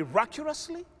does it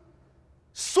miraculously,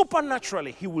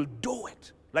 supernaturally. He will do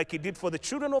it like he did for the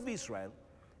children of Israel,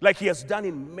 like he has done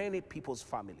in many people's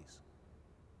families.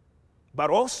 But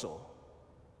also,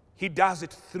 he does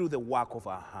it through the work of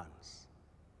our hands.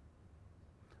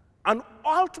 And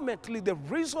ultimately, the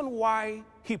reason why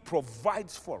he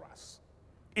provides for us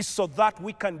is so that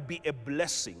we can be a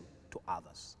blessing to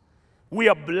others. We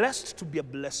are blessed to be a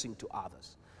blessing to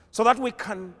others, so that we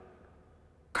can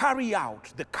carry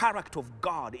out the character of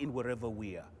God in wherever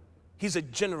we are. He's a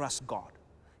generous God.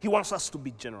 He wants us to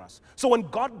be generous. So when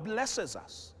God blesses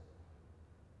us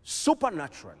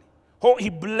supernaturally, or he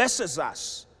blesses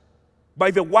us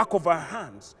by the work of our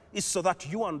hands, is so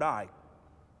that you and I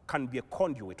can be a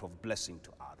conduit of blessing to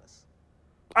others.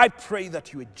 I pray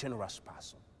that you're a generous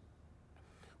person.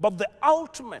 But the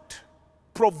ultimate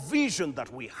provision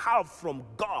that we have from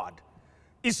God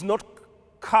is not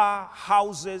car,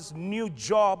 houses, new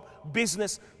job,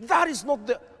 business. That is not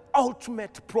the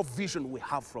ultimate provision we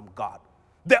have from God.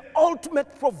 The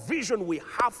ultimate provision we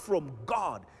have from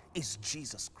God is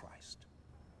Jesus Christ.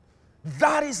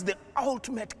 That is the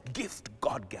ultimate gift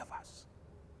God gave us.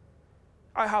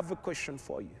 I have a question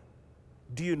for you.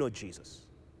 Do you know Jesus?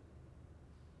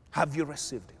 Have you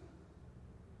received him?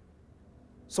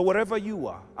 So wherever you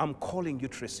are, I'm calling you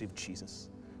to receive Jesus.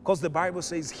 Because the Bible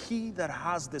says, he that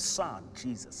has the Son,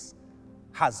 Jesus,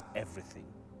 has everything,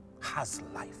 has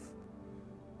life.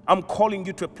 I'm calling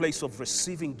you to a place of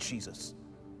receiving Jesus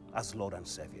as Lord and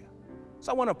Savior.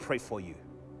 So I want to pray for you.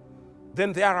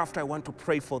 Then thereafter, I want to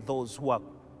pray for those who are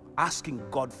asking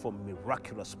God for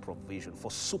miraculous provision,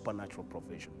 for supernatural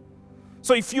provision.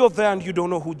 So if you're there and you don't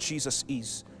know who Jesus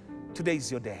is, today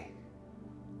is your day.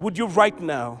 Would you right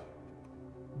now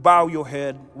bow your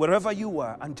head wherever you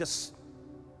are and just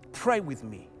pray with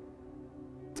me?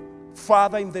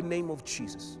 Father, in the name of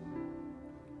Jesus,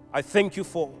 I thank you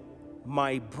for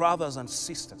my brothers and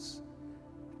sisters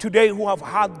today who have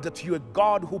heard that you're a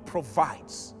God who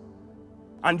provides,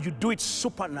 and you do it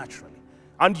supernaturally,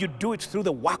 and you do it through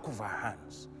the work of our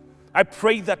hands. I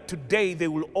pray that today they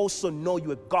will also know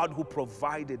you're a God who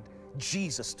provided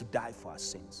Jesus to die for our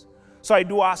sins. So I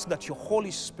do ask that your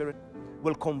Holy Spirit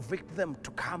will convict them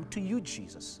to come to you,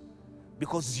 Jesus,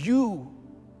 because you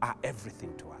are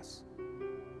everything to us.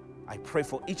 I pray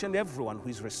for each and everyone who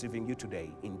is receiving you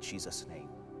today in Jesus' name.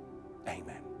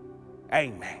 Amen.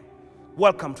 Amen.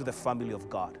 Welcome to the family of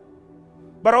God.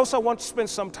 But I also want to spend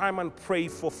some time and pray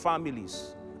for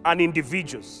families and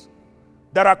individuals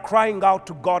that are crying out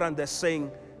to God and they're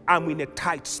saying, I'm in a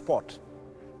tight spot.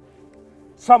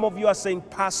 Some of you are saying,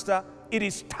 Pastor, it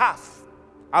is tough.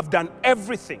 I've done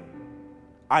everything.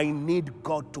 I need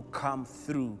God to come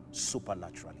through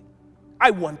supernaturally.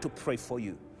 I want to pray for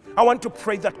you. I want to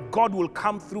pray that God will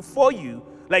come through for you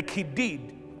like he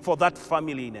did for that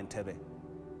family in Entebbe.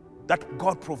 That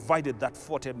God provided that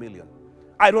 40 million.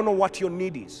 I don't know what your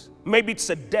need is. Maybe it's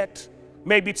a debt.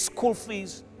 Maybe it's school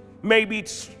fees. Maybe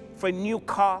it's for a new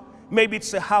car. Maybe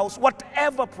it's a house.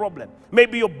 Whatever problem.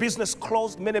 Maybe your business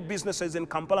closed. Many businesses in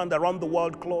Kampala and around the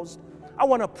world closed. I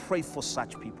want to pray for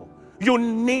such people. You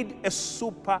need a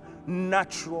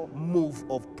supernatural move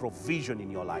of provision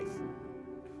in your life.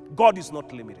 God is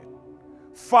not limited.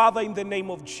 Father, in the name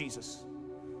of Jesus,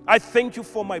 I thank you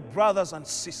for my brothers and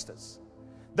sisters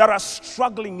that are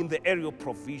struggling in the area of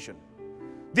provision.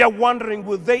 They are wondering,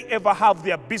 will they ever have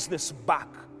their business back?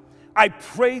 I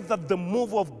pray that the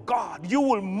move of God, you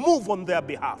will move on their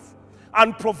behalf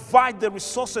and provide the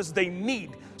resources they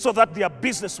need so that their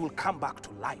business will come back to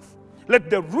life. Let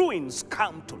the ruins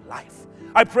come to life.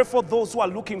 I pray for those who are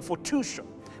looking for tuition.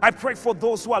 I pray for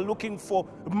those who are looking for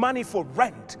money for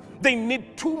rent. They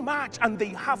need too much and they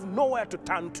have nowhere to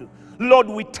turn to. Lord,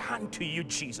 we turn to you,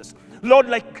 Jesus. Lord,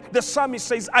 like the psalmist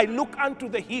says, I look unto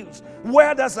the hills.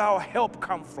 Where does our help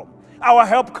come from? Our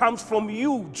help comes from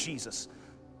you, Jesus.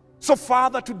 So,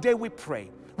 Father, today we pray,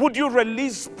 would you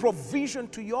release provision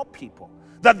to your people,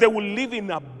 that they will live in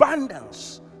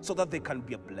abundance so that they can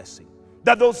be a blessing.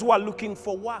 That those who are looking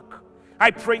for work,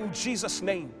 I pray in Jesus'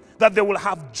 name, that they will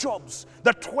have jobs,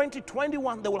 that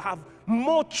 2021 they will have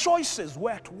more choices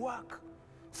where to work.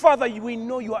 Father, we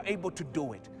know you are able to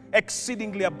do it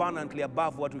exceedingly abundantly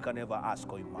above what we can ever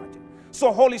ask or imagine.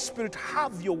 So Holy Spirit,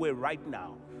 have your way right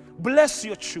now. Bless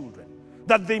your children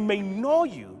that they may know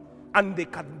you and they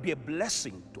can be a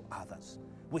blessing to others.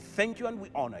 We thank you and we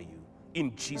honor you.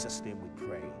 In Jesus' name we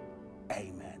pray.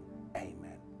 Amen,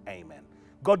 amen, amen.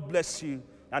 God bless you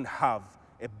and have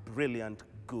a brilliant,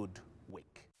 good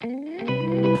week.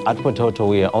 At Watoto,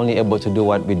 we are only able to do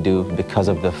what we do because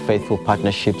of the faithful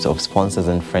partnerships of sponsors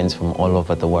and friends from all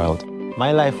over the world.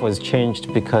 My life was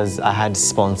changed because I had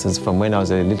sponsors from when I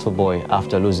was a little boy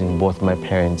after losing both my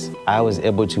parents. I was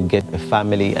able to get a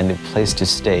family and a place to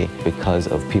stay because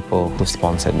of people who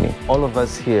sponsored me. All of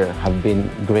us here have been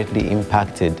greatly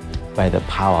impacted by the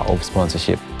power of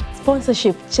sponsorship.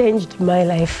 Sponsorship changed my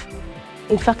life.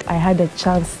 In fact, I had a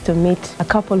chance to meet a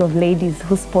couple of ladies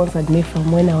who sponsored me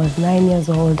from when I was 9 years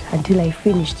old until I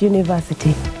finished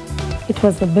university. It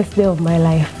was the best day of my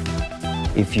life.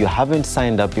 If you haven't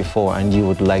signed up before and you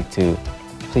would like to,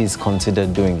 please consider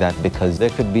doing that, because there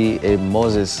could be a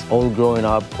Moses all growing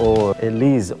up or a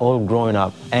Liz all growing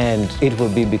up, and it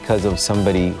will be because of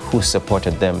somebody who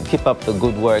supported them. Keep up the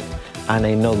good work, and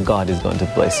I know God is going to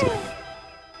bless you.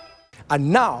 And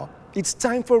now it's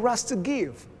time for us to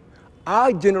give.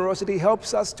 Our generosity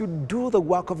helps us to do the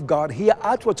work of God here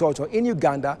at Watoto in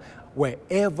Uganda,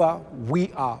 wherever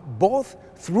we are, both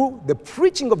through the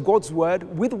preaching of God's word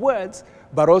with words,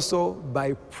 but also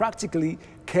by practically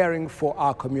caring for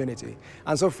our community.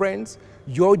 And so, friends,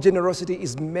 Your generosity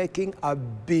is making a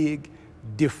big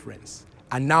difference.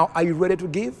 And now, are you ready to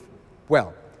give?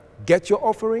 Well, get your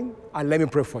offering and let me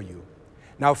pray for you.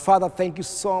 Now, Father, thank you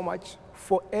so much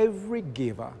for every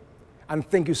giver, and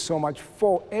thank you so much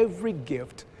for every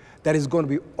gift that is going to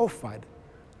be offered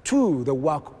to the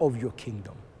work of your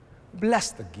kingdom.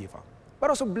 Bless the giver, but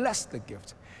also bless the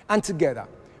gift. And together,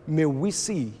 may we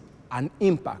see an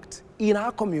impact in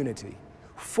our community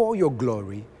for your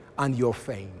glory and your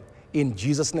fame. In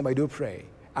Jesus' name I do pray.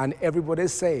 And everybody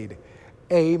said,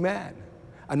 amen.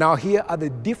 And now here are the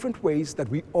different ways that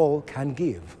we all can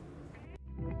give.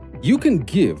 You can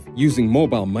give using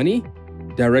mobile money,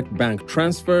 direct bank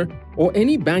transfer, or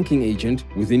any banking agent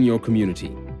within your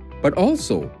community. But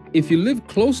also, if you live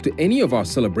close to any of our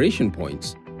celebration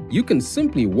points, you can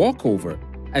simply walk over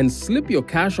and slip your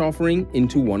cash offering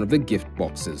into one of the gift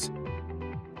boxes.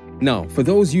 Now, for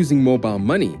those using mobile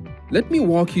money, let me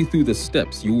walk you through the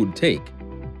steps you would take.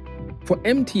 For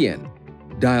MTN,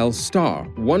 dial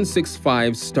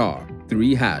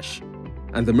 *165*3#,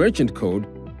 and the merchant code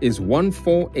is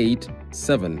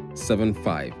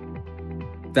 148775.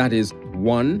 That is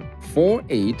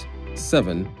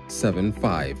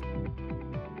 148775.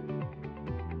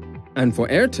 And for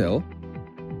Airtel,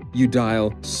 you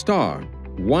dial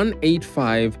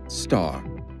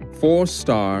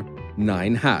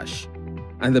 *185*4*9#,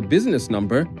 and the business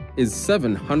number is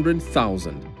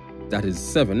 700,000. That is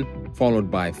 7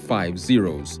 followed by 5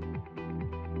 zeros.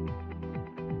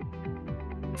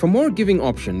 For more giving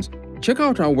options, check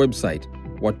out our website,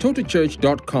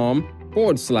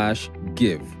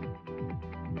 watotochurch.com/give.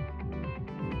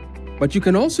 But you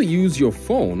can also use your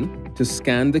phone to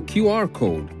scan the QR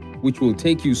code, which will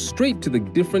take you straight to the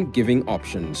different giving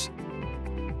options.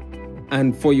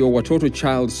 And for your Watoto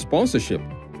Child sponsorship,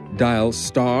 dial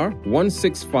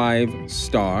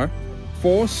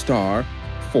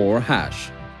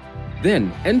 *165*4*4#.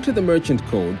 Then enter the merchant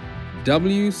code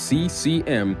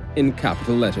WCCM in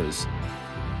capital letters.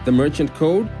 The merchant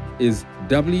code is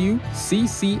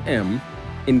WCCM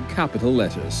in capital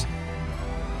letters.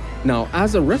 Now,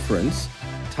 as a reference,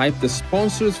 type the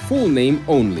sponsor's full name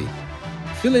only.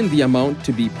 Fill in the amount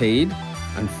to be paid,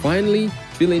 and finally,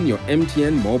 fill in your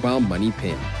MTN mobile money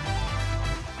PIN.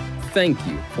 Thank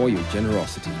you for your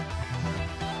generosity.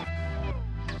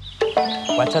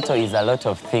 Watoto is a lot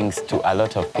of things to a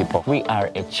lot of people. We are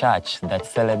a church that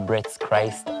celebrates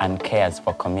Christ and cares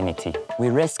for community. We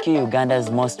rescue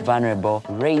Uganda's most vulnerable,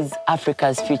 raise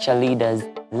Africa's future leaders,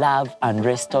 love and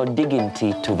restore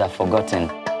dignity to the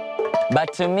forgotten.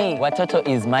 But to me, Watoto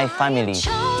is my family.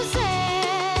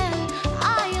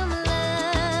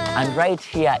 And right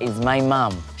here is my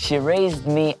mom. She raised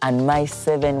me and my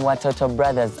 7 Watoto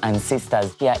brothers and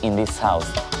sisters here in this house.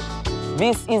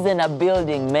 This isn't a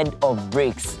building made of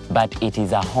bricks, but it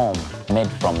is a home made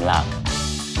from love.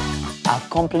 I've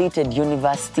completed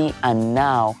university and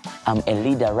now I'm a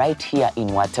leader right here in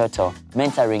Watoto,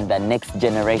 mentoring the next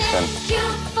generation.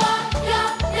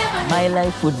 My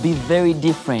life would be very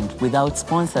different without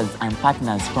sponsors and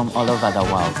partners from all over the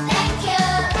world.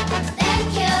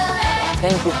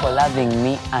 Thank you for loving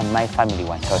me and my family,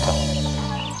 Watoto.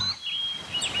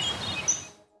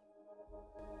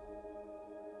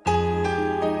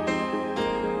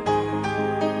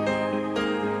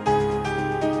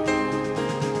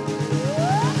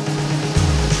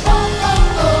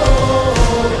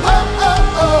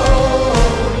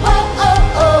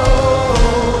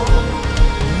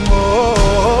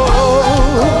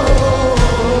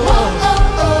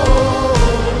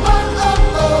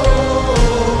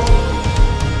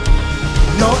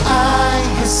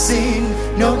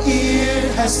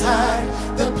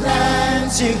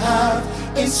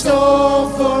 In store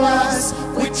for us,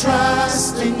 we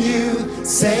trust in you,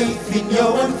 safe in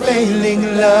your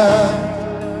unfailing love.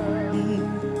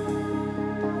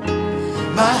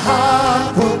 My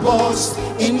heart will boast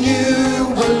in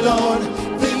you alone,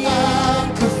 the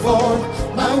anchor for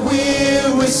my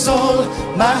weary soul,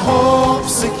 my hope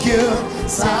secure,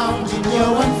 sound in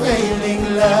your unfailing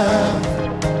love.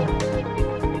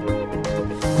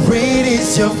 Great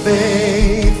is your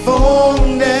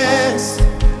faithfulness,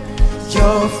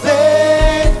 your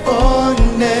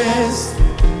faithfulness,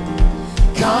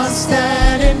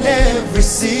 constant in every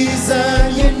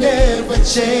season, you never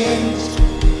change.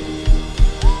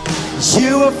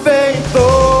 You are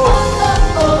faithful,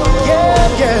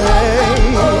 yeah, yeah.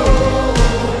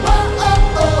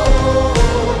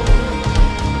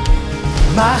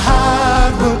 My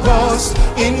heart will boast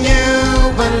in you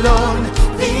alone,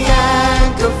 the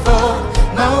anchor for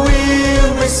my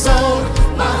weary soul,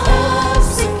 my hope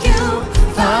secure,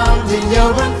 found in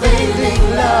your unfailing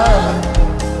love.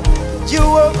 You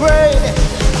are great.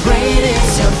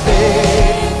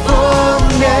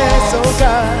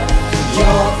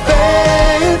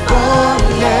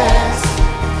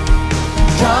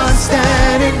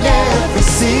 in every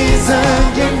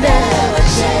season, you never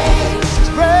change.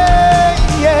 Great,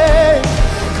 yeah.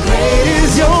 Great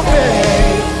is your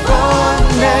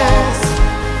faithfulness.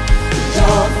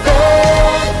 Your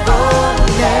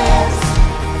faithfulness.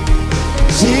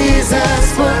 Jesus,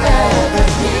 forever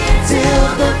here till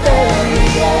the very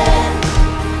end.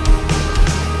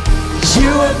 You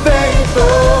are faithful,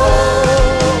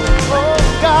 oh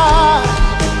God.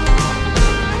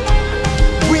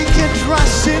 We can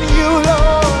trust in you, Lord.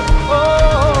 Oh,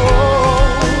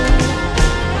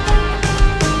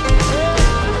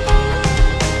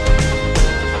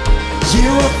 you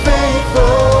are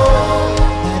faithful.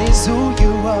 That is who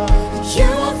you are. You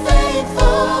are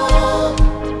faithful.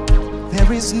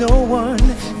 There is no one.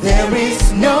 There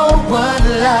is no one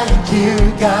like you,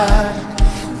 God.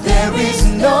 There is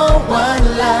no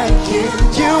one like you.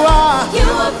 You are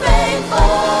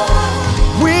faithful.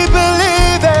 We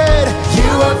believe it.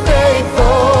 You are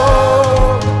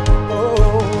faithful.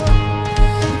 Oh.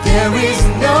 There is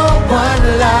no one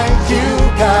like you,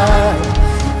 God.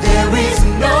 There is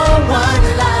no one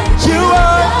like you. You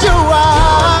are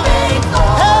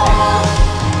faithful. Hey.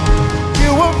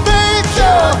 You are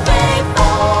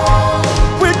faithful.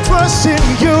 We trust in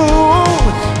you.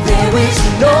 There is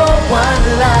no one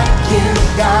like you,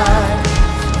 God.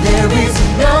 There is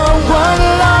no one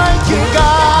like you,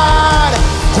 God.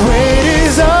 Great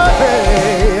is our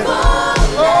faith.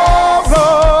 Oh,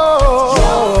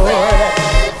 Lord.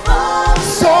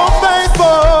 So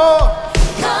faithful.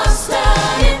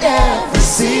 Constant in every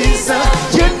season.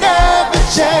 You never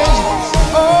change.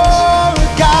 Oh,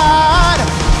 God.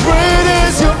 Great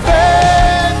is your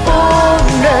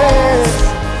faithfulness.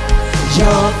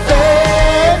 Your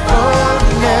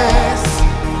faithfulness.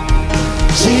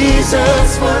 Jesus,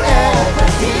 forever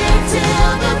here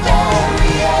till the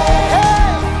very end.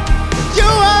 Hey, you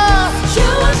are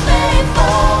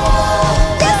faithful.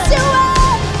 Yes, you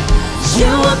are.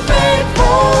 You are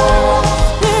faithful.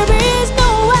 There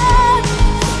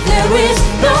is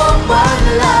no one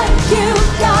like you,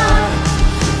 God.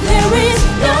 There is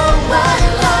no one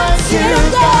like you,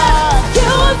 God. You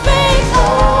are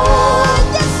faithful.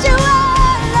 Yes, you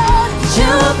are, Lord.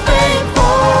 You are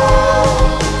faithful.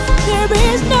 There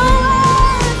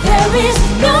is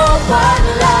no one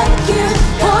like you.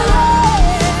 Oh,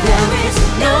 yeah. There is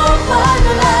no one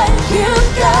like you,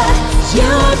 God. You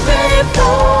are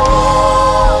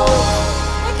faithful.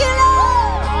 Thank you,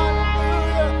 Lord.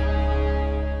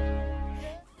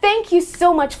 Thank you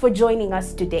so much for joining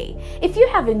us today. If you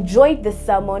have enjoyed this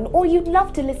sermon or you'd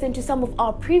love to listen to some of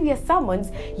our previous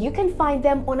sermons, you can find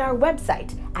them on our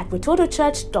website at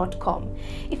watotochurch.com.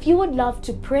 If you would love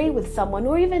to pray with someone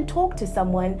or even talk to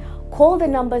someone, call the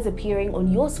numbers appearing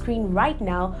on your screen right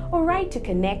now or write to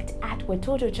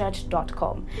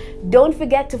connect@watotochurch.com. Don't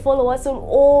forget to follow us on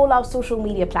all our social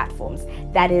media platforms,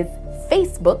 that is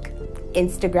Facebook,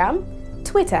 Instagram,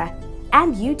 Twitter,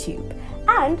 and YouTube.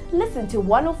 And listen to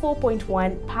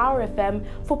 104.1 Power FM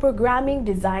for programming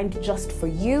designed just for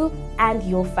you and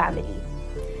your family.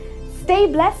 Stay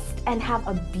blessed and have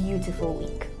a beautiful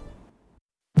week.